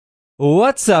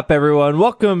What's up, everyone?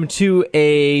 Welcome to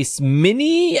a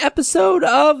mini episode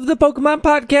of the Pokemon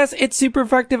Podcast. It's super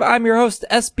effective. I'm your host,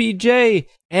 SBJ,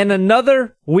 and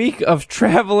another week of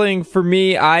traveling for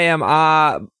me.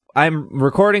 I'm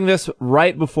recording this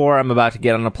right before I'm about to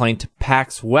get on a plane to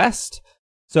PAX West.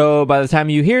 So by the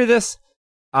time you hear this,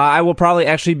 I will probably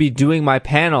actually be doing my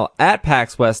panel at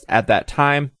PAX West at that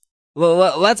time.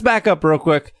 Let's back up real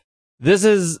quick. This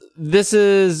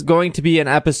is going to be an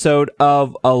episode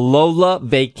of Alola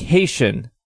Vacation.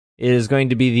 It is going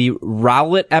to be the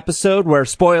Rowlet episode where,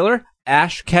 spoiler,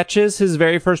 Ash catches his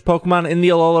very first Pokemon in the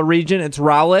Alola region. It's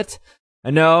Rowlet. I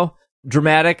know,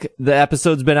 dramatic. The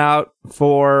episode's been out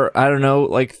for,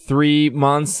 3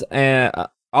 months. And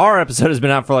our episode has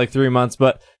been out for 3 months,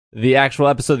 but the actual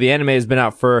episode, the anime, has been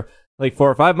out for 4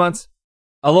 or 5 months.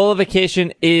 Alola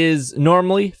Vacation is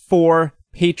normally for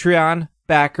Patreon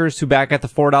backers who back at the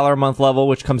 $4 a month level,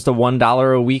 which comes to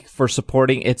 $1 a week for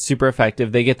supporting It's Super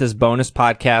Effective. They get this bonus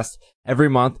podcast every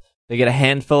month. They get a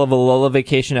handful of Alola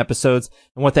Vacation episodes.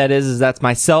 And what that is that's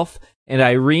myself and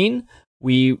Irene.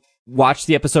 We watch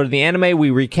the episode of the anime,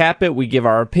 we recap it, we give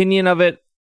our opinion of it.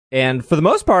 And for the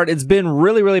most part, it's been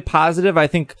really, really positive. I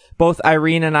think both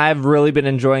Irene and I have really been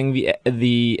enjoying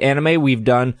the anime we've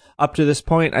done up to this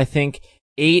point. I think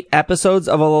 8 episodes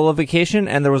of Alola Vacation,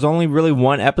 and there was only really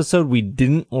 1 episode we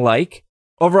didn't like.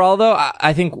 Overall, though,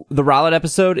 I think the Rowlet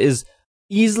episode is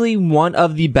easily one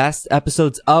of the best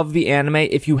episodes of the anime.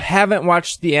 If you haven't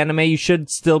watched the anime, you should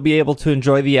still be able to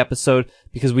enjoy the episode,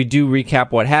 because we do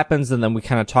recap what happens, and then we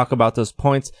kind of talk about those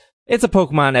points. It's a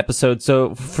Pokemon episode,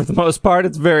 so for the most part,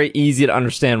 it's very easy to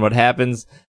understand what happens.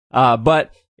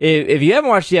 But if you haven't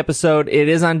watched the episode, it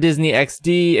is on Disney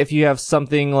XD. If you have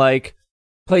something like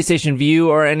PlayStation View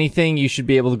or anything, you should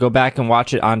be able to go back and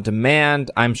watch it on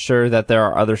demand. I'm sure that there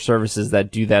are other services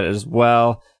that do that as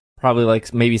well. Probably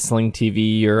maybe Sling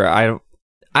TV, or I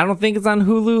don't think it's on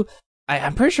Hulu.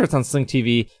 I'm pretty sure it's on Sling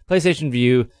TV, PlayStation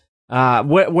View,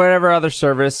 whatever other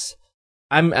service.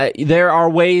 There are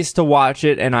ways to watch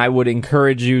it, and I would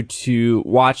encourage you to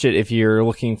watch it if you're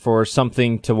looking for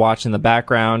something to watch in the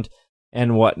background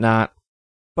and whatnot.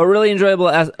 But really enjoyable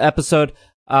episode.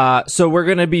 So we're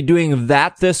going to be doing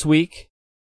that this week.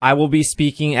 I will be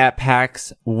speaking at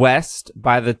PAX West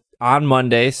on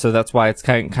Monday, so that's why it's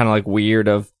kind of weird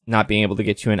of not being able to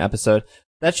get you an episode.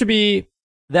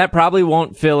 That probably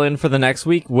won't fill in for the next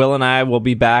week. Will and I will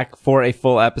be back for a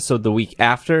full episode the week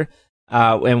after,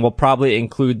 and we'll probably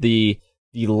include the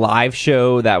live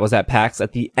show that was at PAX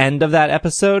at the end of that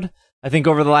episode. I think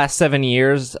over the last 7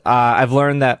 years, I've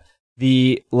learned that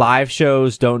the live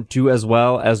shows don't do as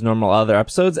well as normal other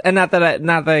episodes. And not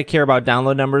that I care about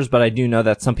download numbers, but I do know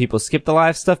that some people skip the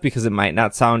live stuff because it might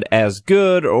not sound as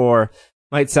good or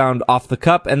might sound off the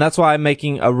cuff. And that's why I'm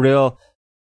making a real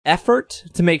effort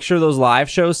to make sure those live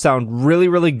shows sound really,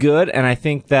 really good. And I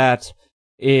think that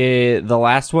the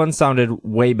last one sounded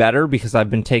way better because I've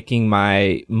been taking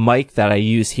my mic that I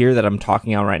use here that I'm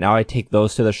talking on right now. I take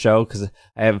those to the show because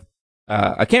I have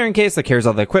a carrying case that carries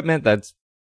all the equipment.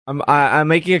 I'm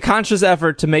making a conscious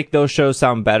effort to make those shows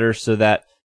sound better, so that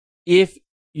if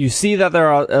you see that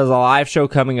there's a live show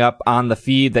coming up on the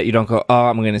feed, that you don't go, oh,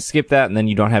 I'm going to skip that, and then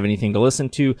you don't have anything to listen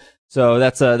to. So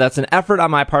that's an effort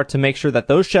on my part to make sure that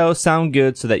those shows sound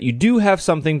good, so that you do have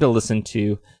something to listen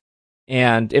to.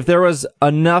 And if there was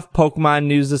enough Pokemon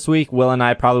news this week, Will and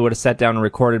I probably would have sat down and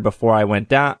recorded before I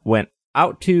went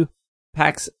out to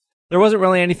PAX. There wasn't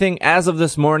really anything as of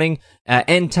this morning.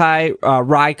 Entei,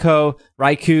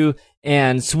 Raikou,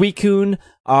 and Suicune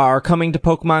are coming to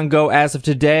Pokemon Go as of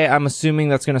today. I'm assuming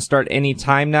that's going to start any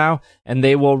time now, and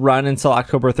they will run until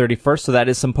October 31st, so that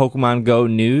is some Pokemon Go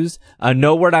news.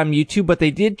 No word on Mewtwo, but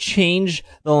they did change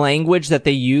the language that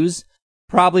they use.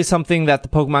 Probably something that the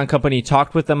Pokemon Company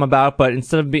talked with them about, but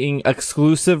instead of being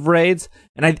exclusive raids,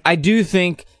 and I do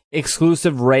think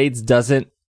exclusive raids doesn't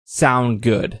sound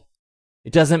good.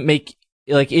 It doesn't make,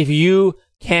 if you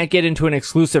can't get into an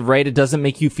exclusive raid, it doesn't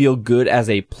make you feel good as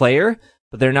a player.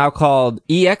 But they're now called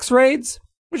EX raids,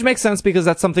 which makes sense because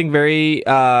that's something very,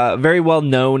 very well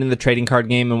known in the trading card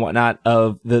game and whatnot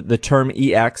of the term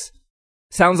EX.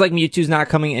 Sounds like Mewtwo's not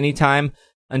coming anytime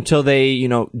until they,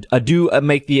 do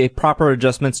make the proper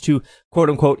adjustments to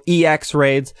quote unquote EX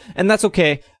raids. And that's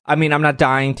okay. I mean, I'm not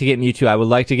dying to get Mewtwo. I would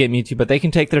like to get Mewtwo, but they can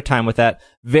take their time with that.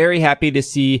 Very happy to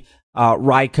see,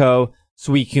 Raikou,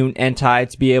 Suicune, Entei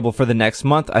to be able for the next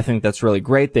month. I think that's really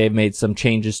great. They've made some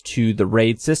changes to the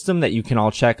raid system that you can all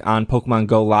check on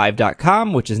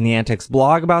PokemonGoLive.com, which is Niantic's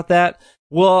blog about that.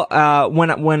 We'll,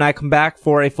 when I come back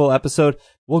for a full episode,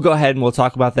 we'll go ahead and we'll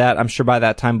talk about that. I'm sure by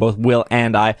that time, both Will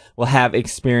and I will have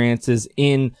experiences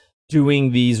in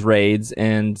doing these raids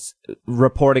and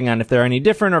reporting on if they're any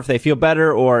different or if they feel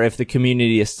better or if the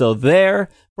community is still there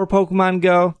for Pokemon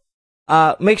Go.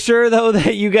 Make sure, though,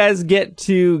 that you guys get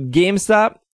to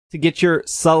GameStop to get your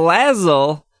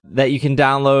Salazzle that you can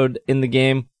download in the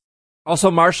game.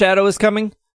 Also, Marshadow is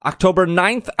coming October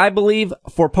 9th, I believe,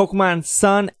 for Pokemon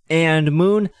Sun and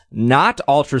Moon, not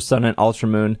Ultra Sun and Ultra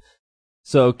Moon.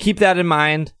 So keep that in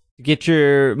mind. Get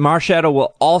your Marshadow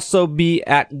will also be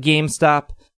at GameStop.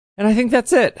 And I think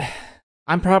that's it.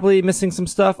 I'm probably missing some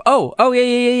stuff. Oh,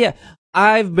 yeah.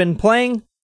 I've been playing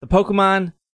the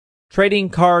Pokemon trading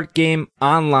card game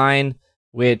online,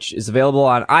 which is available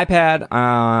on iPad,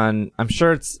 I'm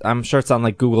sure it's on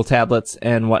like Google tablets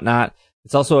and whatnot.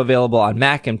 It's also available on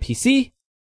Mac and PC.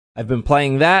 I've been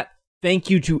playing that. Thank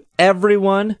you to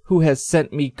everyone who has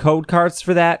sent me code cards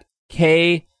for that.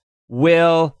 Kay,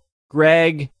 Will,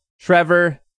 Greg,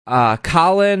 Trevor,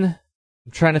 Colin.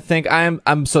 I'm trying to think.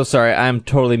 I'm so sorry. I'm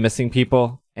totally missing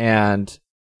people, and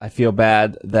I feel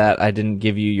bad that I didn't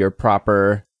give you your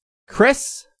proper.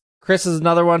 Chris is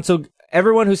another one. So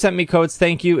everyone who sent me codes,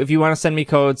 thank you. If you want to send me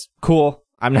codes, cool.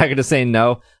 I'm not going to say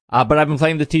no. But I've been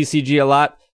playing the TCG a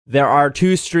lot. There are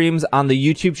 2 streams on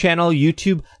the YouTube channel,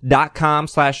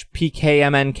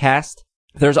 youtube.com/PKMNcast.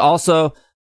 There's also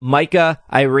Micah,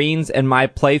 Irene's, and my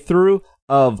playthrough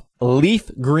of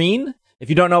Leaf Green. If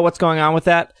you don't know what's going on with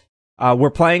that, we're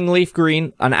playing Leaf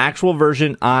Green, an actual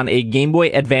version on a Game Boy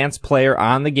Advance player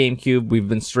on the GameCube. We've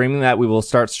been streaming that. We will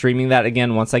start streaming that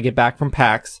again once I get back from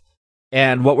PAX.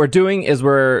 And what we're doing is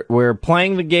we're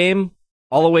playing the game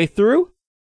all the way through,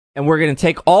 and we're going to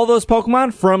take all those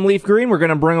Pokemon from Leaf Green. We're going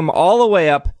to bring them all the way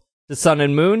up to Sun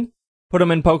and Moon, put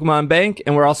them in Pokemon Bank,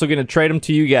 and we're also going to trade them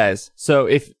to you guys. So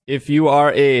if you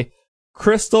are a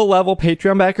Crystal level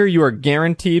Patreon backer, you are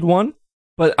guaranteed one.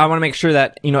 But I want to make sure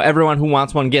that, everyone who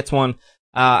wants one gets one.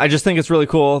 I just think it's really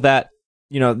cool that,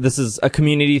 this is a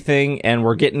community thing, and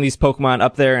we're getting these Pokemon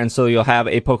up there, and so you'll have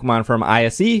a Pokemon from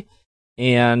ISE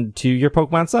and to your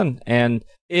Pokemon Sun. And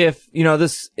if you're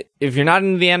not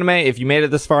into the anime, if you made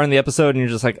it this far in the episode and you're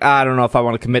just like, I don't know if I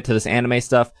want to commit to this anime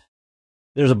stuff,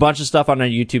 there's a bunch of stuff on our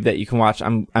YouTube that you can watch.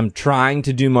 I'm trying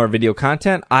to do more video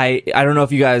content. I don't know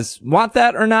if you guys want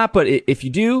that or not, but if you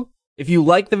do, if you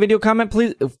like the video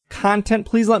content,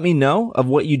 please let me know of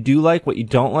what you do like, what you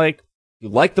don't like. If you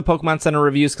like the Pokemon Center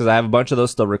reviews, because I have a bunch of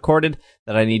those still recorded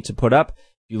that I need to put up.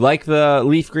 If you like the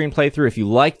Leaf Green playthrough, if you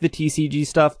like the TCG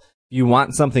stuff, you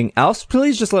want something else,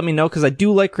 please just let me know, because I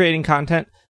do like creating content.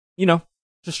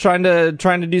 Just trying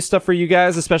to do stuff for you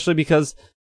guys, especially because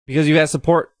you guys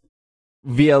support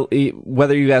via,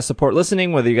 whether you guys support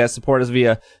listening, whether you guys support us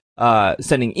via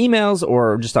sending emails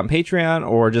or just on Patreon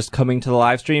or just coming to the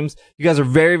live streams. You guys are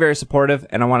very, very supportive,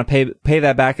 and I want to pay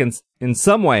that back in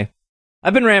some way.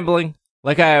 I've been rambling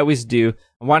like I always do.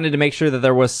 I wanted to make sure that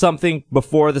there was something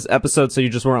before this episode, so you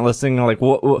just weren't listening like,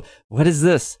 what is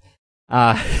this?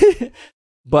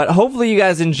 But hopefully you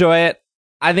guys enjoy it.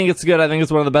 I think it's good. I think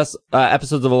it's one of the best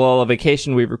episodes of Alola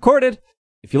Vacation we've recorded.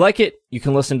 If you like it, you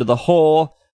can listen to the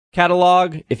whole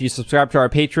catalog. If you subscribe to our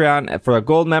Patreon for a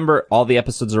gold member, all the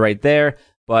episodes are right there.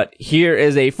 But here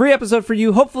is a free episode for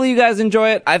you. Hopefully you guys enjoy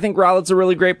it. I think Rowlet's a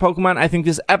really great Pokemon. I think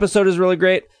this episode is really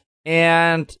great.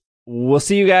 And we'll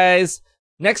see you guys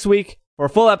next week for a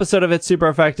full episode of It's Super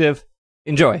Effective.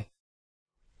 Enjoy.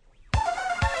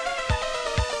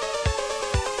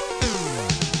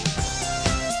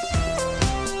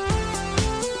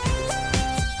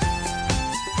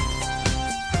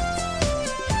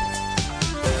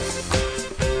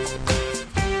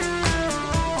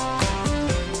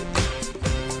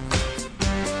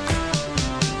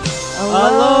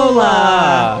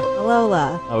 Alola!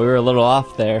 Alola. Oh, we were a little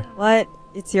off there. What?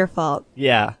 It's your fault.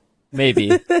 Yeah,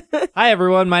 maybe. Hi,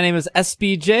 everyone. My name is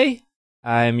SBJ.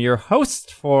 I'm your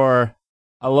host for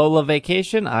Alola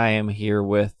Vacation. I am here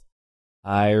with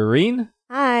Irene.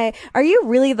 Hi. Are you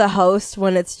really the host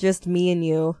when it's just me and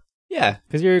you? Yeah,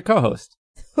 because you're your co-host.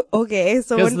 Okay,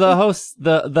 so because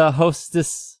the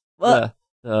hostess, what?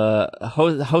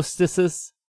 the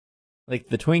hostesses, like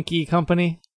the Twinkie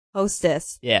company.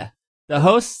 Hostess. Yeah. The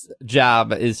host's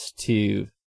job is to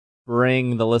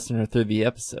bring the listener through the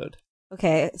episode.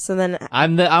 Okay, so then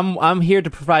I'm here to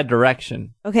provide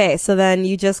direction. Okay, so then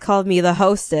you just called me the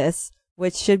hostess,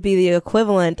 which should be the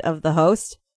equivalent of the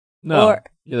host. No,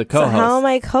 you're the co-host. So how am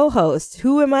I co-host?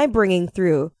 Who am I bringing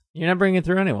through? You're not bringing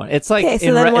through anyone. It's like okay,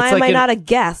 so then why am I not a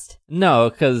guest? No,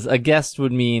 because a guest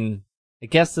would mean a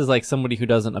guest is like somebody who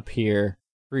doesn't appear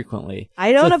frequently.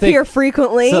 I don't appear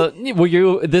frequently. So,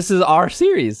 this is our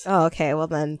series. Oh, okay. Well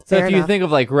then, so fair if enough. you think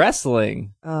of like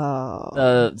wrestling, oh,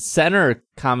 the center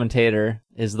commentator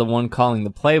is the one calling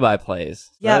the play-by-plays.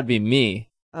 So Yep. That'd be me.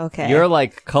 Okay. You're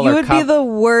like color. You would be the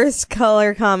worst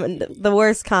the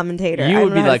worst commentator. You I would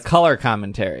don't be know how like color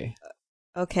commentary.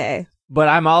 Okay. But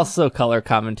I'm also color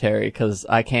commentary because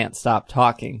I can't stop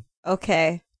talking.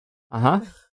 Okay. Uh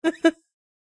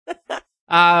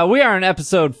huh. We are in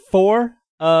episode 4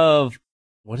 of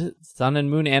what is it? Sun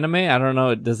and Moon anime? I don't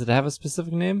know. Does it have a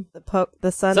specific name?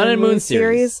 The Sun and Moon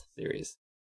series,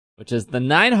 which is the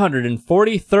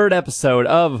 943rd episode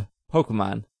of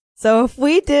Pokemon. So if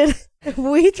we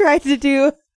tried to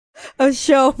do a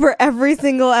show for every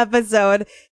single episode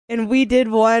and we did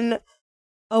one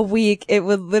a week, it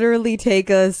would literally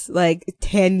take us like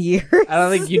 10 years. I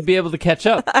don't think you'd be able to catch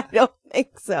up. I don't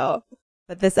think so.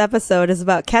 But this episode is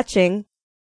about catching.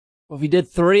 Well, if we did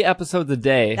 3 episodes a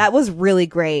day. That was really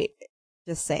great.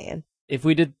 Just saying. If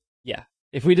we did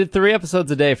 3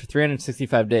 episodes a day for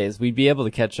 365 days, we'd be able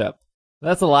to catch up.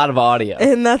 That's a lot of audio.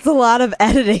 And that's a lot of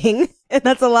editing. And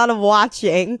that's a lot of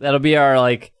watching. That'll be our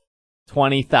like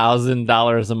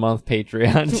 $20,000 a month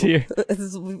Patreon tier.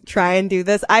 Try and do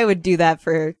this. I would do that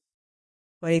for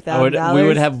 $20,000. We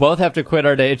would both have to quit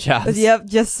our day jobs. Yep,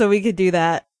 just so we could do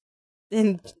that.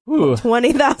 And Ooh.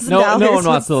 $20,000. No one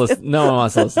wants to listen. No one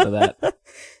wants to listen to that.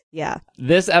 Yeah.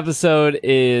 This episode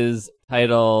is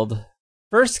titled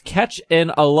 "First Catch in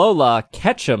Alola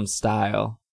Ketchum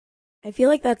Style." I feel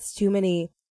like that's too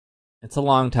many. It's a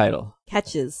long title.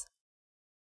 Catches.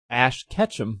 Ash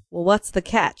Ketchum. Well, what's the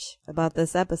catch about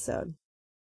this episode?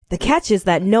 The catch is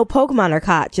that no Pokemon are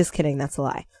caught. Just kidding, that's a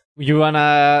lie. You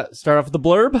wanna start off with the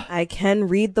blurb? I can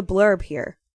read the blurb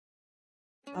here.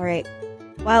 Alright.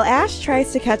 While Ash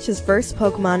tries to catch his first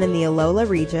Pokemon in the Alola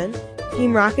region,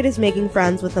 Team Rocket is making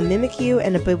friends with a Mimikyu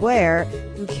and a Bewear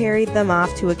who carried them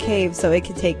off to a cave so it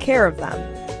could take care of them.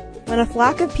 When a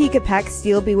flock of Pikapeks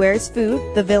steal Bewear's food,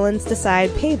 the villains decide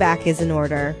payback is in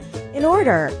order. In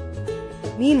order!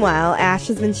 Meanwhile, Ash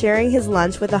has been sharing his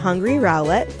lunch with a hungry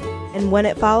Rowlet, and when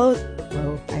it follows...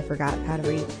 Oh, I forgot how to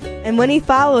read. And when he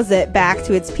follows it back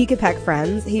to its Pikapek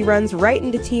friends, he runs right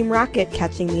into Team Rocket,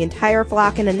 catching the entire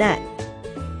flock in a net.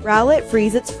 Rowlet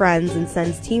frees its friends and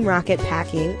sends Team Rocket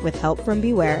packing with help from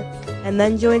Bewear, and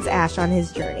then joins Ash on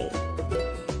his journey.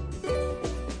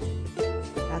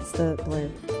 That's the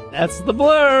blurb. That's the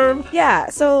blurb! Yeah,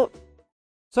 so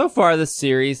far this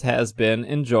series has been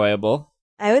enjoyable.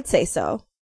 I would say so.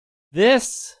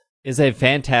 This is a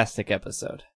fantastic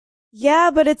episode.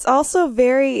 Yeah, but it's also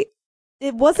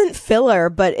it wasn't filler,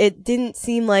 but it didn't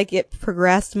seem like it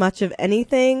progressed much of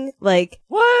anything. Like,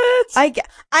 what?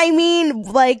 I mean,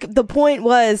 like, the point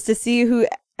was to see who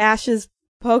Ash's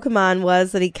Pokemon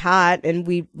was that he caught, and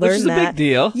we learned that. Which is a big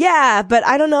deal. Yeah, but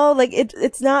I don't know, like,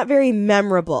 it's not very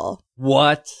memorable.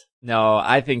 What? No,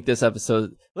 I think this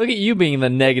episode... Look at you being the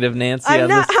negative Nancy. I'm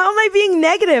not. How am I being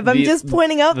negative? I'm just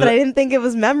pointing out that I didn't think it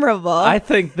was memorable. I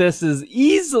think this is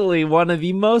easily one of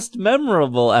the most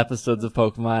memorable episodes of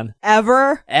Pokemon.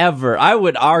 Ever? I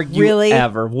would argue really?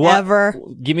 Ever. What? Ever?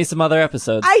 Give me some other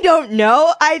episodes. I don't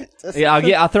know. Yeah,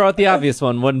 I'll throw out the obvious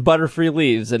one when Butterfree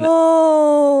leaves and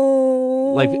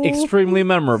like extremely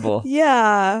memorable.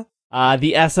 Yeah.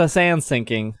 The SS Anne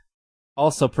sinking,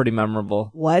 also pretty memorable.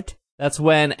 What? That's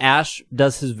when Ash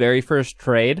does his very first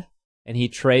trade, and he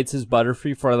trades his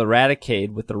Butterfree for the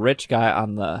Raticate with the rich guy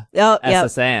on the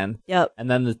SS Anne. Yep.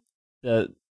 And then the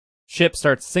ship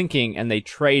starts sinking, and they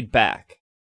trade back.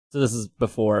 So this is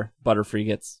before Butterfree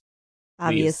gets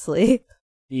obviously.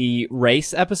 The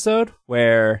race episode,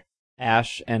 where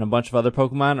Ash and a bunch of other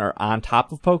Pokemon are on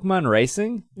top of Pokemon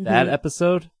racing. Mm-hmm. That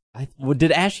episode.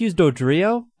 Did Ash use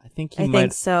Dodrio? I think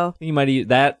so. He might use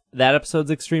that. That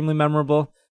episode's extremely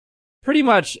memorable. Pretty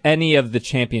much any of the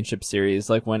championship series,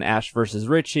 like when Ash versus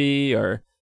Richie,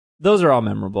 those are all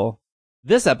memorable.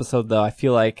 This episode, though, I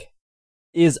feel like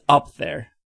is up there.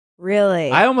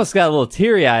 Really? I almost got a little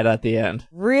teary-eyed at the end.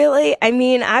 Really? I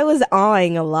mean, I was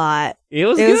awing a lot. It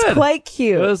was good. It was quite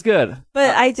cute. It was good.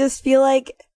 But I just feel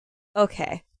like,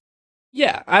 okay.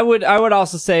 Yeah, I would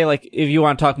also say, like, if you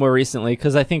want to talk more recently,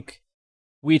 because I think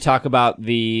we talk about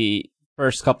the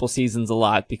first couple seasons a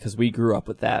lot because we grew up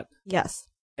with that. Yes.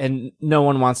 And no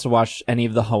one wants to watch any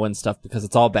of the Hoenn stuff because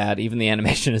it's all bad. Even the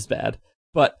animation is bad.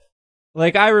 But,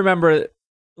 like, I remember,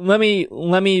 let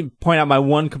me point out my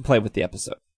one complaint with the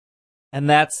episode. And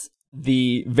that's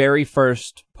the very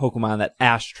first Pokemon that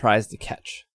Ash tries to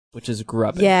catch, which is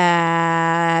Grubbin.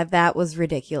 Yeah, that was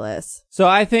ridiculous. So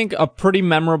I think a pretty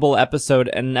memorable episode,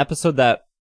 and an episode that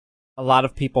a lot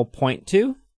of people point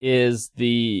to, is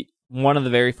one of the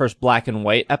very first Black and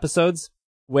White episodes,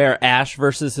 where Ash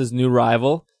versus his new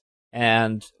rival,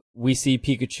 and we see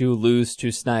Pikachu lose to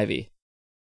Snivy.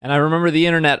 And I remember the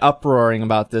internet uproaring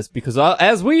about this because,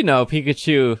 as we know,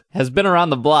 Pikachu has been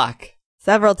around the block.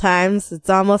 Several times. It's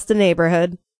almost a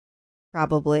neighborhood.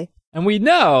 Probably. And we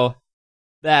know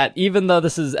that even though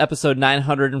this is episode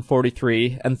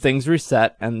 943 and things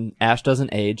reset and Ash doesn't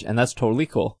age, and that's totally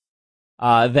cool,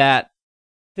 that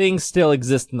things still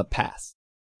exist in the past.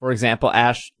 For example,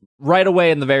 Ash, right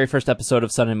away in the very first episode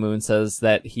of Sun and Moon, says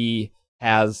that he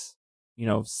has,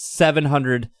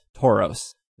 700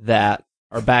 Tauros that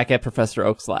are back at Professor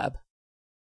Oak's lab.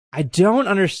 I don't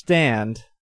understand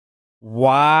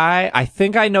why. I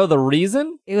think I know the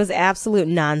reason. It was absolute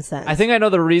nonsense. I think I know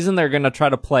the reason they're going to try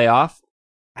to play off.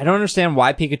 I don't understand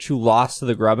why Pikachu lost to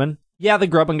the Grubbin. Yeah, the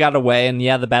Grubbin got away, and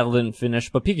yeah, the battle didn't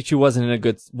finish, but Pikachu wasn't in a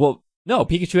good... Well, no,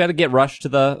 Pikachu had to get rushed to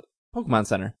the Pokemon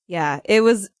Center. Yeah, it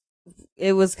was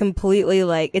completely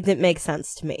it didn't make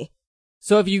sense to me.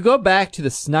 So if you go back to the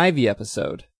Snivy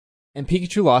episode, and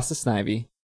Pikachu lost to Snivy,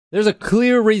 there's a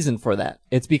clear reason for that.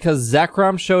 It's because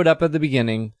Zekrom showed up at the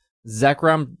beginning,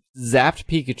 Zekrom zapped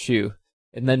Pikachu,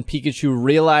 and then Pikachu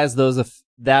realized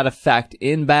that effect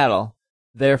in battle.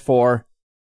 Therefore,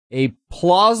 a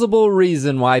plausible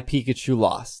reason why Pikachu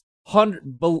lost.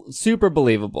 Super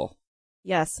believable.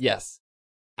 Yes. Yes.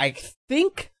 I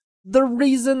think the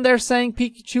reason they're saying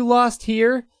Pikachu lost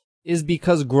here is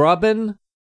because Grubbin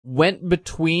went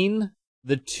between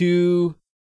Lily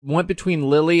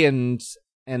and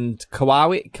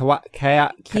Kiawe.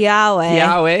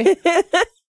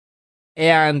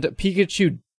 And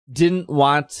Pikachu didn't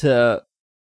want to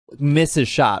miss his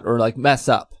shot or mess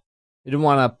up. He didn't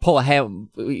want to pull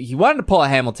he wanted to pull a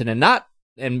Hamilton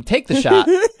and take the shot.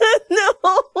 No.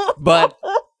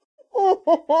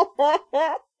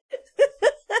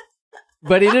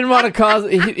 But he didn't want to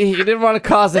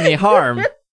cause any harm.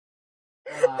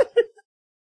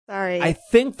 Sorry. I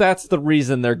think that's the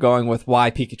reason they're going with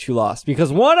why Pikachu lost.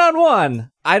 Because 1-on-1,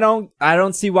 I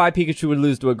don't see why Pikachu would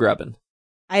lose to a Grubbin.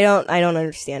 I don't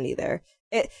understand either.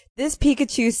 This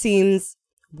Pikachu seems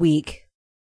weak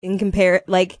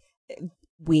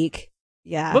weak.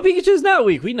 Yeah. But Pikachu's not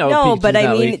weak. We know. No, Pikachu's but I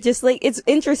not mean, weak. just it's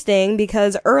interesting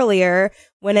because earlier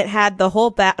when it had the whole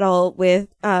battle with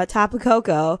Tapu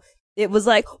Koko, it was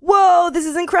like, whoa, this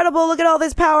is incredible. Look at all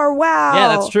this power. Wow.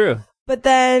 Yeah, that's true. But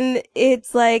then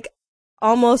it's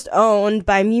almost owned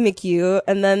by Mimikyu,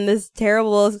 and then this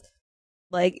terrible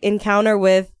encounter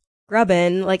with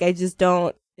Grubbin. I just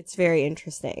don't. It's very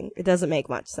interesting. It doesn't make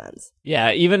much sense.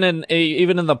 Yeah, even in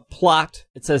the plot,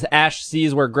 it says Ash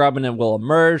sees where Grubbin will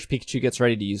emerge. Pikachu gets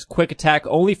ready to use Quick Attack,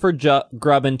 only for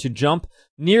Grubbin to jump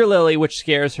near Lily, which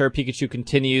scares her. Pikachu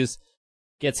continues,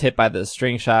 gets hit by the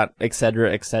string shot,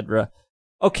 etc., etc.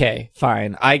 Okay,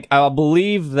 fine. I'll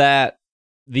believe that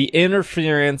the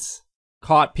interference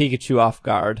caught Pikachu off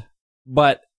guard,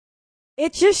 but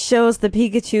it just shows the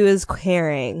Pikachu is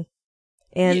caring.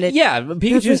 And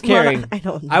Pikachu's caring. I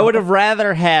don't know. I would have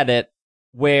rather had it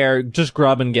where just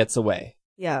Grubbin gets away.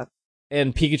 Yeah.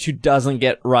 And Pikachu doesn't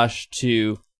get rushed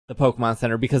to the Pokemon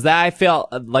Center, because I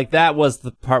felt like that was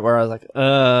the part where I was like,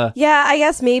 Yeah, I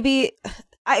guess maybe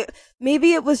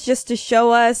it was just to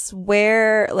show us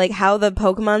where, how the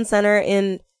Pokemon Center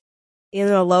in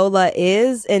Alola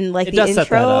is, and the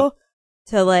intro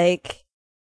to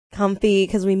Comfey,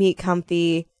 because we meet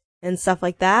Comfey and stuff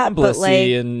like that. And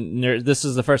Blissey, and this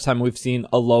is the first time we've seen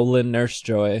Alolan Nurse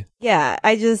Joy. Yeah,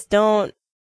 I just don't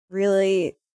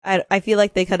really. I feel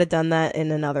like they could have done that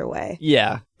in another way.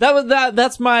 Yeah,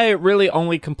 that's my really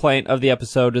only complaint of the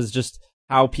episode, is just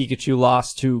how Pikachu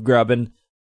lost to Grubbin.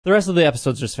 The rest of the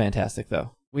episode's just fantastic,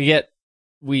 though.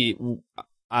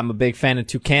 I'm a big fan of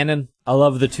Toucanon. I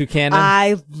love the Toucanon.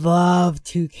 I love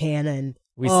Toucanon.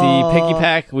 We see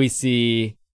Pikipek. We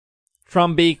see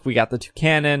Trumbeak. We got the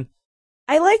Toucanon.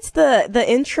 I liked the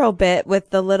intro bit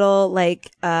with the little,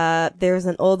 there was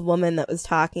an old woman that was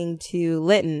talking to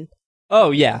Litten.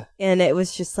 Oh, yeah. And it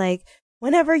was just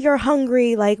whenever you're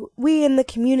hungry, we in the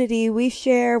community, we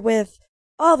share with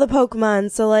all the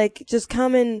Pokemon. So, just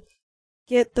come and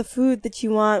get the food that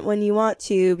you want when you want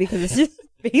to, because it's just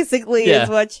basically is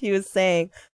what she was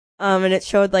saying. And it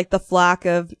showed, the flock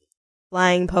of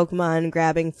flying Pokemon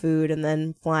grabbing food and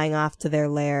then flying off to their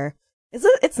lair.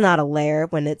 It's not a lair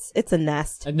when it's a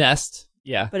nest. A nest,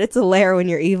 yeah. But it's a lair when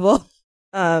you're evil.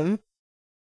 I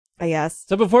guess.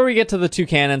 So before we get to the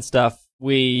Toucanon stuff,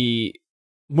 we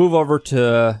move over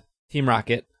to Team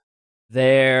Rocket.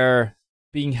 They're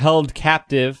being held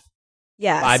captive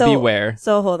by Beware.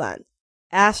 So hold on.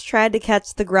 Ash tried to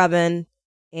catch the Grubbin,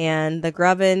 and the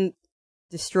Grubbin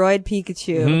destroyed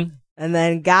Pikachu, and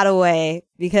then got away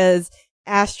because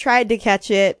Ash tried to catch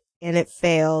it, and it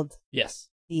failed. Yes.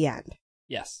 The end.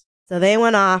 Yes. So they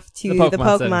went off to the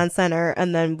Pokemon Pokemon Center,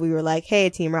 and then we were like, hey,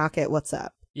 Team Rocket, what's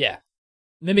up? Yeah.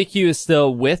 Mimikyu is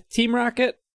still with Team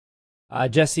Rocket.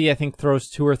 Jessie, I think, throws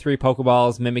 2 or 3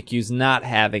 Pokeballs. Mimikyu's not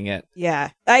having it. Yeah.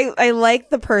 I like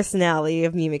the personality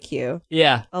of Mimikyu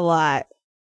Yeah. a lot.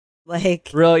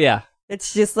 Like, Yeah.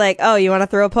 it's just like, oh, you want to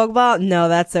throw a Pokeball? No,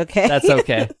 that's okay. That's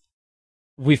okay.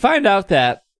 We find out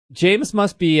that James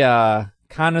must be a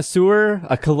connoisseur,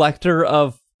 a collector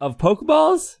of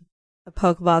Pokeballs. A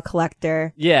Pokeball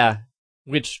collector. Yeah.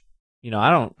 Which, I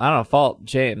don't fault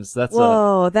James. That's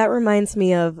Whoa, that reminds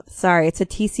me of, sorry, it's a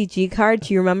TCG card.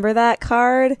 Do you remember that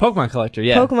card? Pokemon collector,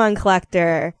 yeah. Pokemon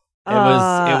collector. It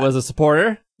was a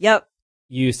supporter. Yep.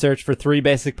 You search for 3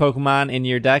 basic Pokemon in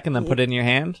your deck and then put it in your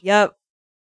hand. Yep.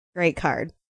 Great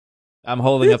card. I'm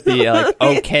holding up the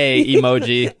okay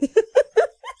emoji.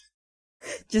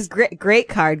 Just great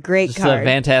card. Great Just card. a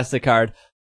fantastic card.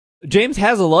 James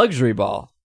has a luxury ball.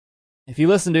 If you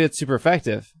listen to it, it's super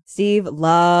effective. Steve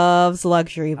loves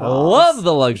luxury balls. I love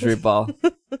the luxury ball.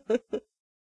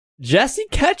 Jessie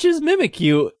catches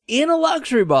Mimikyu in a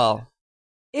luxury ball.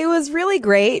 It was really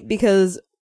great because,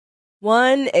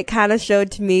 one, it kind of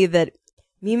showed to me that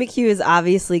Mimikyu is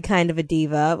obviously kind of a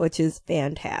diva, which is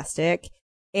fantastic.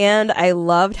 And I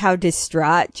loved how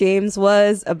distraught James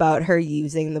was about her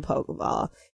using the Pokeball.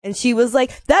 And she was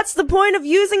like, that's the point of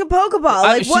using a Pokeball.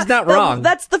 Like, she's not wrong.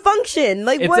 That's the function.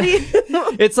 Like, what do you...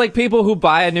 It's like people who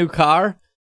buy a new car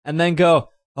and then go,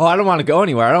 oh, I don't want to go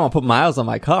anywhere. I don't want to put miles on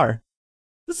my car.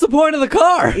 That's the point of the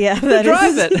car. Yeah, to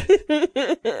drive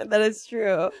it. That is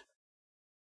true.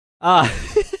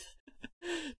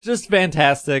 Just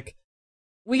fantastic.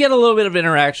 We get a little bit of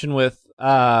interaction with,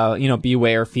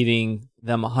 Beware feeding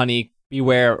them honey.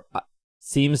 Beware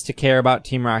seems to care about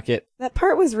Team Rocket. That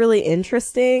part was really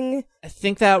interesting. I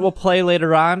think that will play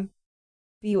later on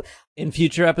in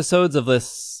future episodes of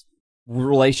this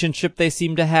relationship they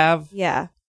seem to have. Yeah,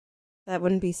 that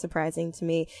wouldn't be surprising to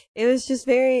me. It was just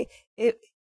it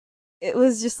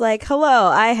was just like, hello,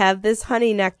 I have this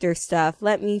honey nectar stuff.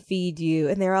 Let me feed you.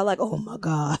 And they're all like, oh my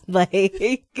God. Like,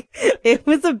 it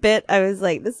was a bit, I was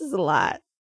like, this is a lot.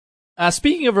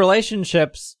 Speaking of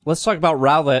relationships, let's talk about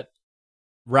Rowlet.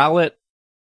 Rowlet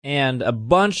and a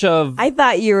bunch of... I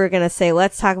thought you were going to say,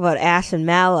 let's talk about Ash and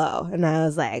Mallow. And I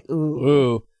was like,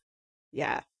 ooh.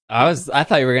 Yeah. I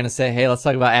thought you were going to say, hey, let's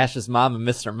talk about Ash's mom and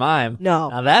Mr. Mime. No.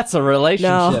 Now that's a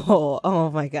relationship. No. Oh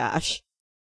my gosh.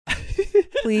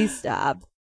 Please stop.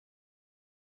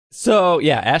 So,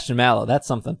 yeah, Ash and Mallow, that's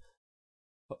something.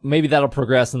 Maybe that'll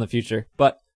progress in the future.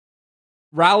 But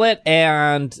Rowlet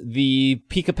and the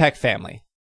Pikapeck family.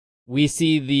 We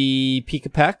see the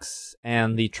Pikapecks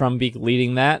and the Trumbeak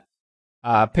leading that.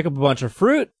 Pick up a bunch of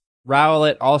fruit.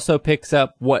 Rowlet also picks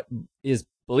up what is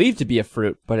believed to be a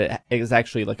fruit, but it is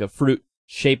actually like a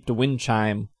fruit-shaped wind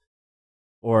chime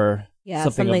or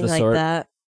something of the like sort. That.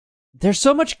 There's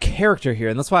so much character here,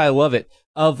 and that's why I love it.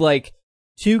 Of like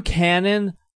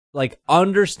Toucannon, like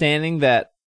understanding that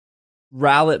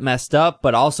Rowlet messed up,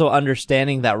 but also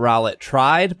understanding that Rowlet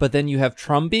tried. But then you have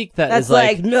Trumbeak that's is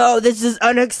like, no, this is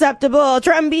unacceptable.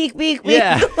 Trumbeak, beak.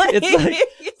 Yeah,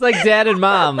 it's like dad and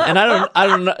mom, and I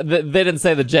don't know. They didn't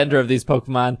say the gender of these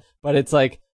Pokemon, but it's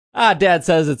like, dad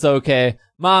says it's okay,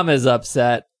 mom is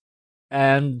upset,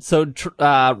 and so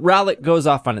Rowlet goes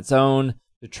off on its own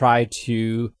to try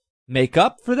to make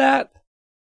up for that.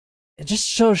 It just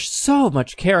shows so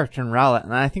much character in Rowlet,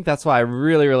 and I think that's why I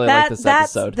really, really like this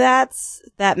episode.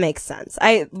 That makes sense.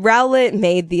 Rowlet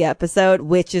made the episode,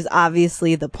 which is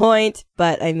obviously the point,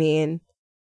 but I mean,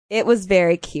 it was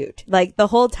very cute. Like, the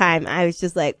whole time, I was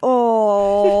just like,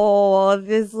 oh,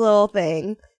 this little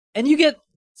thing. And you get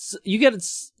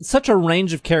such a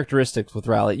range of characteristics with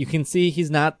Rowlet. You can see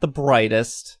he's not the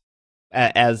brightest,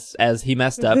 as he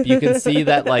messed up. You can see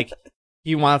that, like,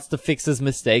 he wants to fix his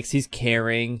mistakes. He's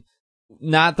caring.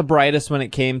 Not the brightest when it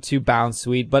came to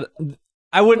Bounsweet, but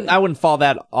I wouldn't fall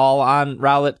that all on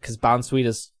Rowlet, because Bounsweet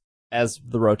is, as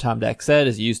the Rotom deck said,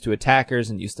 is used to attackers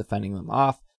and used to fending them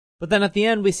off. But then at the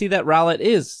end, we see that Rowlet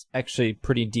is actually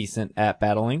pretty decent at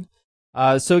battling.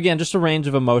 So again, just a range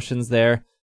of emotions there.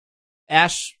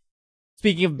 Ash,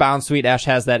 speaking of Bounsweet, Ash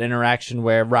has that interaction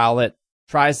where Rowlet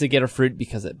tries to get a fruit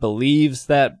because it believes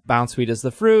that Bounsweet is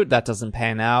the fruit. That doesn't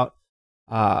pan out.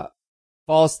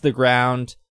 Falls to the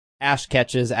ground. Ash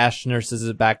catches. Ash nurses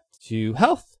it back to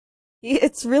health.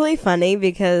 It's really funny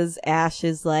because Ash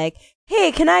is like,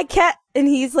 hey, can I catch? And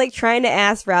he's like trying to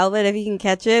ask Rowlet if he can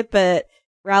catch it, but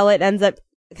Rowlet ends up,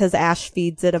 because Ash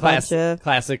feeds it a bunch of...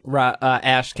 Classic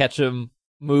Ash catch him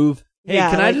move. Hey, yeah,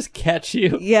 can I just catch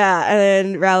you? Yeah,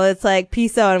 and then Rowlet's like,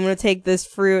 peace out, I'm going to take this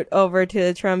fruit over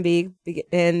to Trumbeak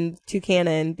and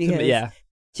Toucannon because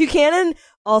Toucanon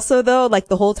also, though, like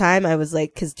the whole time I was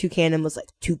like, because Toucanon was like,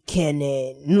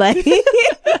 Toucanon. Like,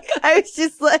 I was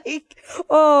just like,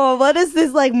 oh, what is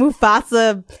this like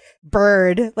Mufasa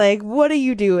bird? Like, what are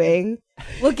you doing?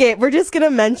 Look we're just going to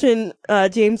mention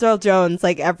James Earl Jones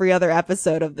like every other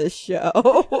episode of this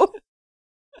show.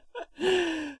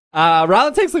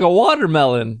 Rowlet takes like a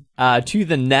watermelon to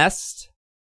the nest.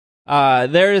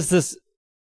 There is this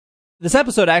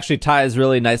episode actually ties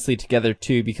really nicely together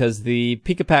too, because the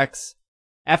Pikapeks,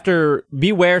 after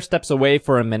Beware steps away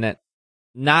for a minute,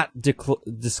 not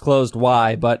disclosed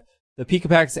why, but the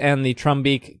Pikapeks and the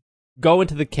Trumbeak go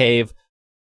into the cave,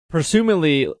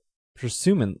 presumably,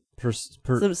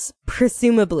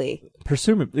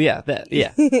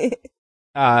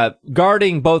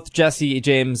 guarding both Jesse,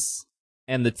 James,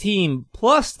 and the team,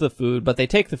 plus the food, but they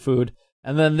take the food,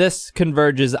 and then this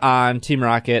converges on Team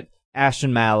Rocket, Ash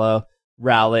and Mallow,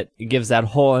 Rowlet. It gives that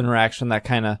whole interaction that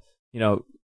kind of,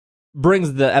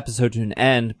 brings the episode to an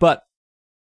end, but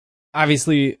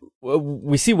obviously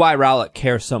we see why Rowlet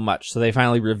cares so much, so they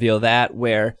finally reveal that,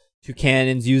 where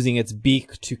Toucanon's using its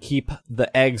beak to keep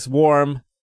the eggs warm,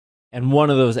 and one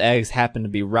of those eggs happened to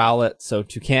be Rowlet, so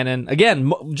Toucanon, again,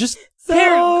 just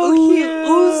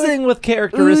oozing with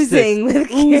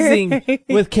characteristics. Oozing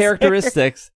with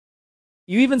characteristics.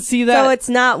 You even see that. So it's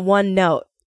not one note.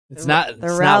 It's not the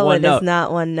Rowlet is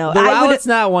not one note. The Rowlet's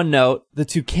not one note. The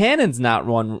Toucanon's not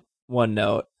one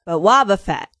note. But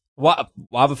Wobbuffet.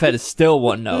 Wobbuffet is still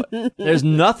one note. There's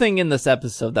nothing in this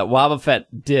episode that Wobbuffet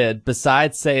did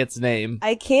besides say its name.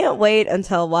 I can't wait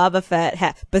until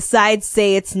Wobbuffet besides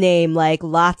say its name like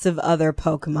lots of other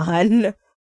Pokemon.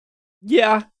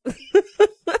 Yeah.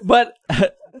 But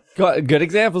good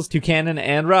examples, Toucanon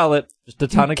and Rowlet. Just a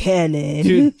ton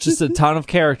just a ton of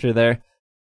character there.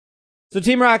 So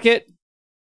Team Rocket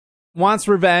wants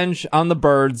revenge on the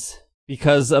birds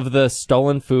because of the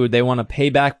stolen food. They want to pay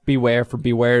back Beware for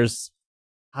Beware's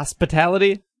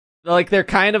hospitality. Like, they're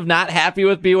kind of not happy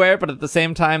with Beware, but at the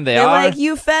same time they're like,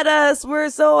 you fed us, we're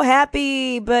so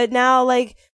happy, but now,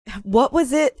 like, what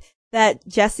was it that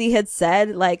Jesse had said?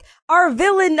 Like, our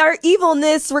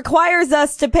evilness requires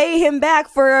us to pay him back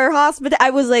for our hospitality.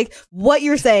 I was like, what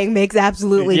you're saying makes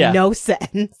absolutely no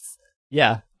sense.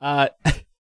 Yeah.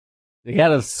 They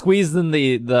gotta squeeze in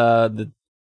the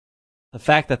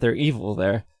fact that they're evil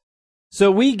there. So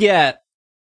we get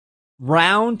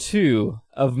round 2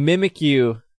 of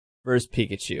Mimikyu versus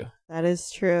Pikachu. That is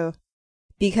true.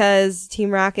 Because Team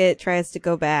Rocket tries to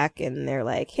go back and they're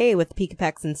like, hey, with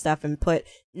Pikapeks and stuff, and put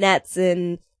nets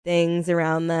and things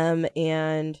around them,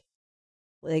 and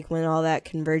like when all that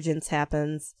convergence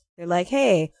happens, they're like,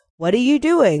 hey, what are you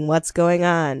doing? What's going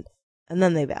on? And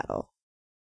then they battle.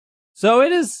 So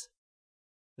it is...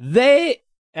 They,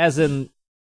 as in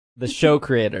the show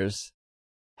creators,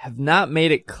 have not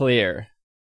made it clear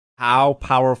how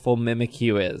powerful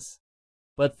Mimikyu is.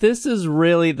 But this is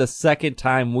really the second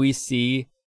time we see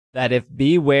that if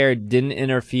Beware didn't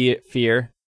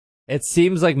interfere, it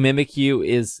seems like Mimikyu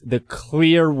is the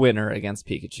clear winner against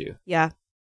Pikachu. Yeah.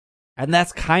 And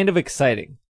that's kind of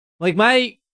exciting. Like,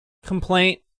 my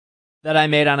complaint that I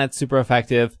made on It's Super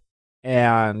Effective,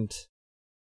 and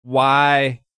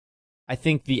why I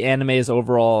think the anime is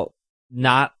overall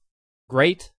not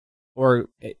great, or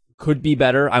it could be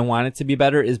better, I want it to be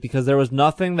better, is because there was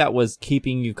nothing that was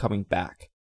keeping you coming back.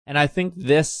 And I think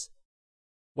this,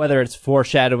 whether it's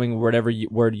foreshadowing or whatever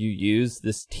word you use,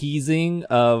 this teasing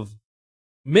of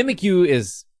Mimikyu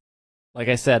is, like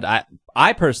I said,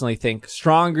 I personally think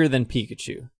stronger than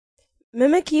Pikachu.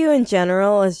 Mimikyu in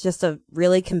general is just a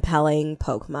really compelling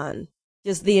Pokemon.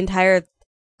 Just the entire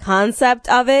concept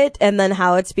of it, and then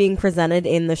how it's being presented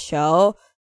in the show,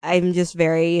 I'm just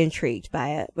very intrigued by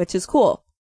it, which is cool.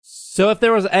 So if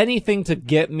there was anything to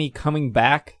get me coming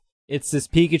back, it's this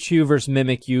Pikachu versus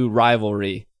Mimikyu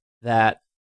rivalry that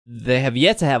they have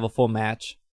yet to have a full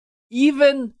match.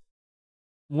 Even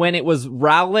when it was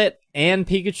Rowlet and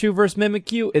Pikachu versus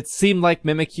Mimikyu, it seemed like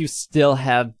Mimikyu still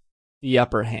had the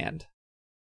upper hand.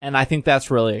 And I think that's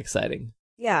really exciting.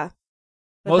 Yeah.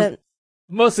 But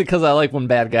mostly because I like when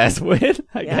bad guys win,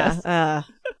 I guess.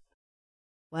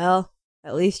 Well,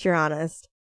 at least you're honest.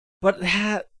 But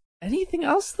anything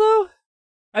else, though?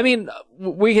 I mean,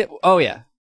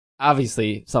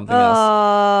 obviously something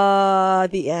else.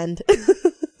 The end.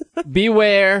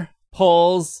 Beware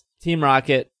pulls Team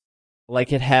Rocket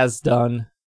like it has done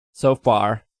so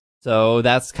far. So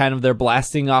that's kind of their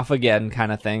blasting off again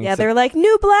kind of thing. Yeah, they're like,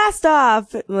 new blast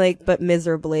off! Like, but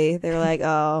miserably. They're like,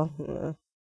 oh...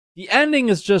 The ending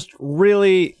is just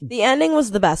really... The ending was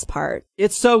the best part.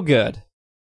 It's so good.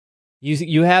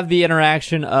 You have the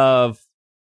interaction of...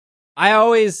 I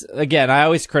always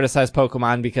criticize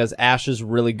Pokemon because Ash is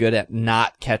really good at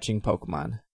not catching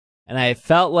Pokemon. And I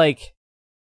felt like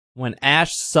when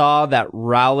Ash saw that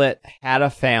Rowlet had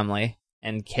a family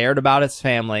and cared about its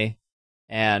family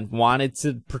and wanted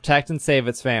to protect and save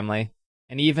its family,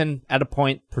 and even at a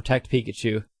point protect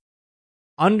Pikachu,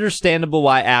 understandable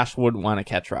why Ash wouldn't want to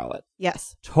catch Rowlet.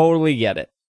 Yes. Totally get it.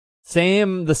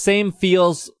 The same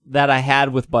feels that I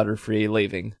had with Butterfree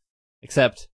leaving,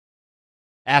 except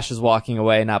Ash is walking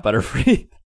away, not Butterfree.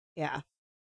 Yeah.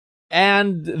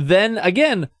 And then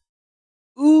again,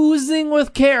 oozing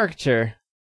with character,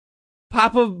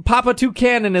 Papa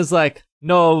Toucannon is like,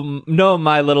 no,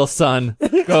 my little son,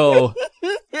 go.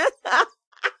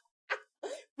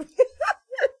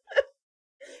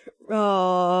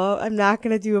 Oh, I'm not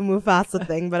gonna do a Mufasa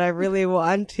thing, but I really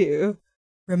want to.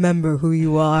 Remember who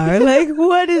you are. Like,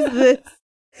 what is this?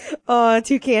 Oh,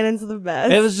 Toucannon's the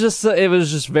best. It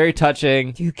was just very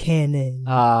touching.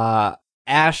 Toucannon.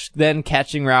 Ash then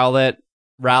catching Rowlet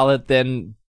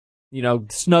then,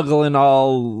 snuggling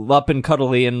all up and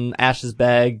cuddly in Ash's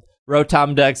bag.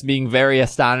 Rotom Dex being very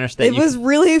astonished that it was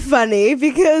really funny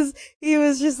because he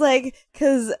was just like,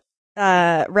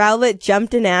 Rowlet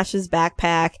jumped in Ash's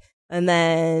backpack and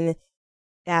then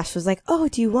Ash was like, oh,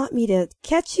 do you want me to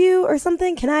catch you or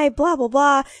something? Can I blah, blah,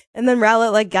 blah. And then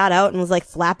Rowlet got out and was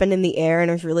flapping in the air and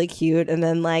it was really cute. And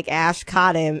then Ash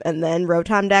caught him and then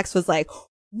Rotom Dex was like,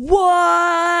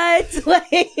 what?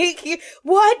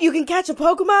 What? You can catch a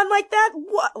Pokemon like that?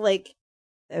 What?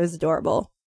 It was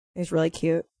adorable. It was really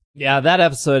cute. Yeah, that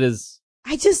episode is...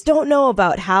 I just don't know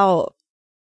about how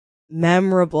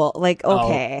memorable.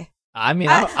 Okay. I mean,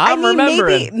 I'm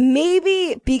remembering.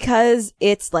 Maybe because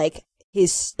it's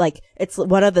it's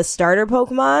one of the starter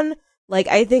Pokemon.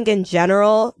 I think in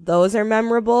general, those are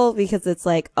memorable because it's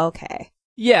okay.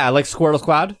 Yeah, like Squirtle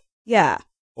Squad. Yeah.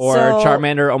 Or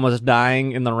Charmander almost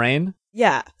dying in the rain.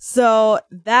 Yeah. So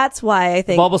that's why I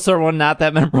think Bulbasaur one not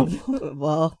that memorable.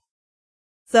 Well,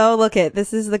 so look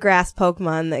this is the grass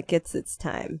Pokemon that gets its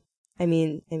time. I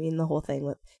mean the whole thing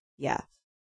with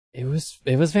It was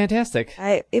fantastic.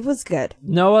 It was good.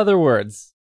 No other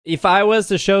words. If I was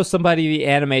to show somebody the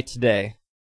anime today,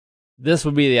 this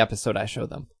would be the episode I show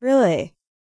them. Really?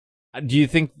 Do you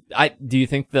think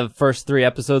the first 3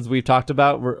 episodes we've talked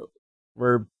about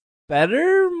were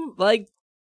better?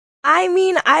 I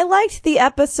mean, I liked the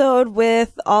episode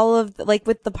with all of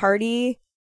with the party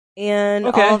and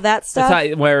all of that stuff.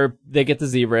 That's where they get the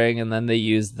Z-Ring and then they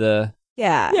use the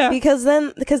because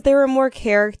there were more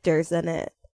characters in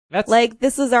it. That's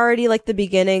this is already the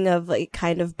beginning of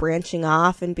kind of branching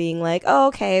off and being oh,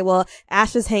 okay, well,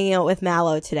 Ash is hanging out with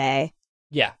Mallow today.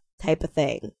 Yeah. Type of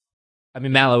thing. I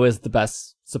mean, Mallow is the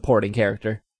best supporting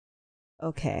character.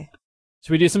 Okay.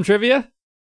 Should we do some trivia?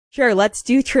 Sure, let's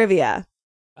do trivia.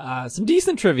 Some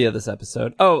decent trivia this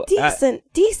episode. Oh,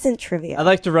 decent trivia. I'd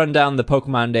like to run down the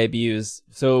Pokemon debuts.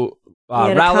 So,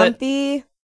 Rowlet. A Comfey.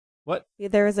 What?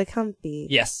 There was a Comfey.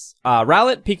 Yes.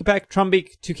 Rowlet, Pikachu,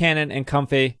 Trumbeak, Toucannon, and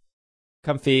Comfey.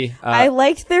 I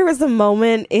liked there was a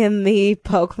moment in the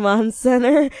Pokemon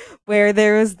Center where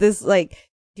there was this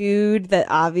dude that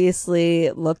obviously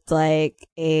looked like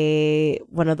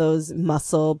one of those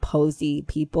muscle posy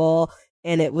people,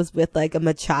 and it was with a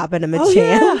Machop and a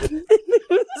Machamp.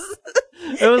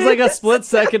 It was a split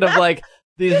second of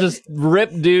these just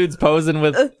ripped dudes posing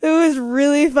with. It was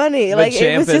really funny. It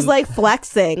was just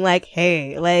flexing.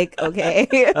 Hey,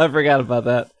 okay. I forgot about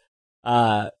that.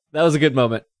 That was a good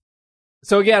moment.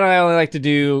 So again, I only like to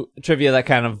do trivia that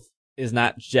kind of is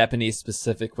not Japanese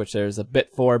specific, which there's a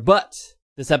bit for, but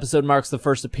this episode marks the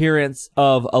first appearance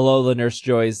of Alola Nurse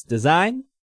Joy's design.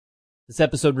 This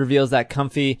episode reveals that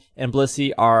Comfey and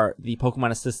Blissey are the Pokemon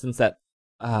assistants that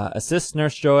assist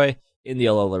Nurse Joy in the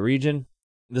Alola region.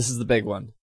 This is the big one.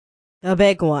 The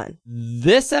big one.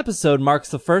 This episode marks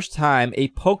the first time a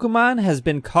Pokemon has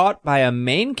been caught by a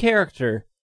main character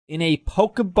in a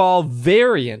Pokeball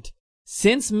variant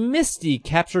since Misty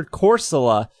captured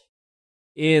Corsola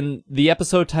in the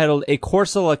episode titled A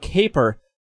Corsola Caper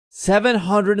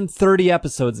 730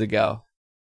 episodes ago.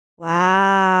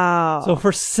 Wow. So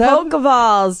for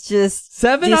Pokeballs just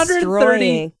 730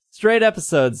 destroying. Straight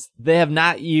episodes, they have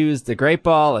not used a Great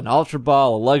Ball, an Ultra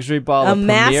Ball, a Luxury Ball, a Premier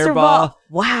Master Ball.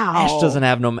 Wow. Ash doesn't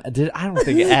have no... I don't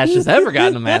think Ash has ever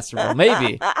gotten a Master Ball.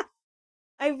 Maybe.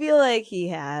 I feel like he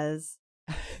has.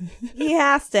 He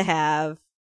has to have.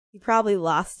 He probably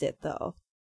lost it, though.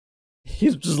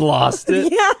 He's just lost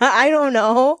it? Yeah, I don't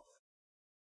know.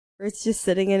 Or it's just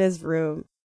sitting in his room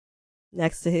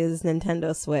next to his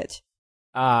Nintendo Switch.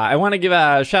 I want to give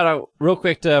a shout out real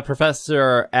quick to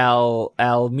Professor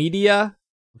Almedia.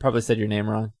 I probably said your name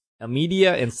wrong.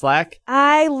 media in Slack.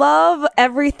 I love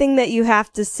everything that you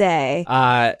have to say.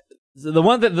 So the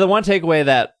one takeaway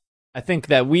that I think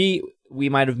that we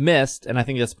might have missed, and I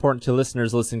think it's important to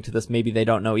listeners listening to this, maybe they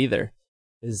don't know either,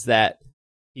 is that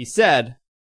he said,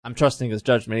 I'm trusting his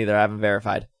judgment either, I haven't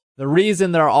verified, the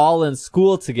reason they're all in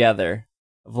school together,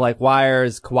 of like, why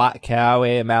is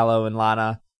Kawe, Mallow, and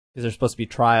Lana, because they're supposed to be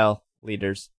trial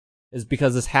leaders, is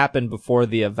because this happened before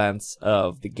the events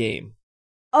of the game.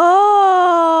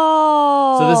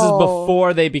 Oh! So this is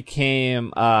before they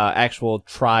became actual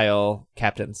trial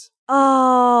captains.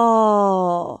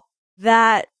 Oh!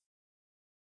 That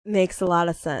makes a lot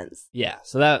of sense. Yeah,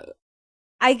 so that...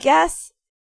 I guess,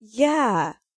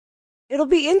 yeah. It'll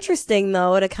be interesting,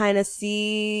 though, to kind of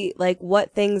see, like,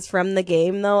 what things from the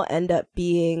game, though, end up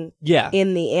being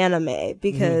in the anime.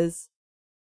 Because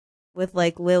with,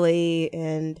 like, Lily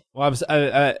and... Well,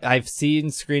 I've seen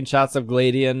screenshots of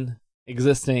Gladian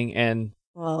existing in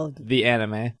the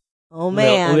anime. Oh,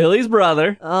 man. Lily's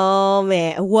brother. Oh,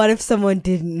 man. What if someone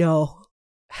didn't know?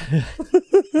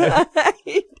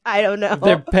 I don't know. If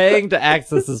they're paying to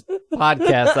access this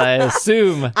podcast, I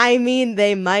assume. I mean,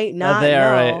 they might not they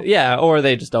know. Are, yeah, or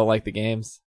they just don't like the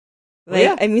games.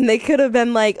 I mean, they could have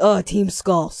been like, "Oh, Team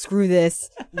Skull, screw this,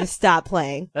 just stop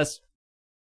playing."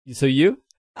 So you?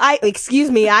 Excuse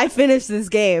me, I finished this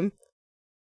game.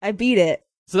 I beat it.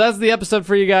 So that's the episode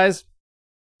for you guys.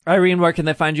 Irene, where can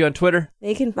they find you on Twitter?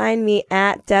 They can find me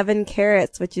at Devon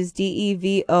Carrots, which is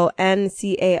DEVONCARROTS.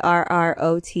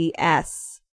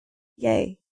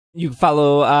 Yay. You can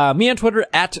follow me on Twitter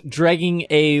at Dragging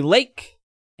a Lake,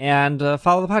 and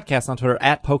follow the podcast on Twitter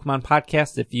at Pokemon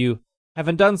Podcast if you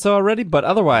haven't done so already. But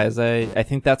otherwise, I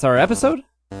think that's our episode.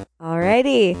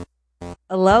 Alrighty.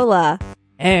 Alola.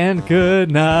 And good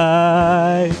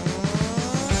night.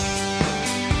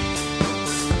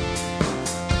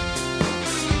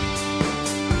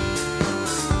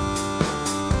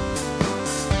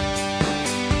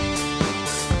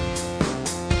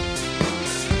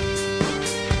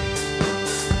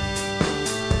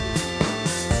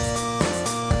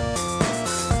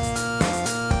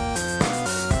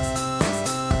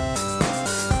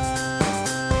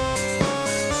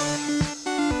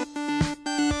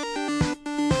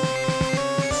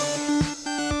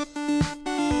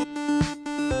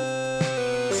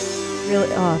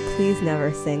 Really? Oh, please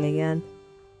never sing again.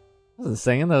 I wasn't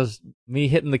singing. That was me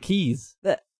hitting the keys.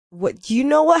 What? Do you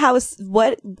know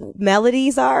what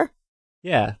melodies are?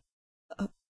 Yeah.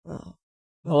 Oh.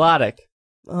 Melodic.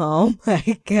 Oh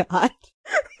my god.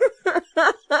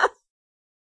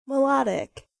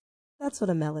 Melodic. That's what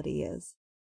a melody is.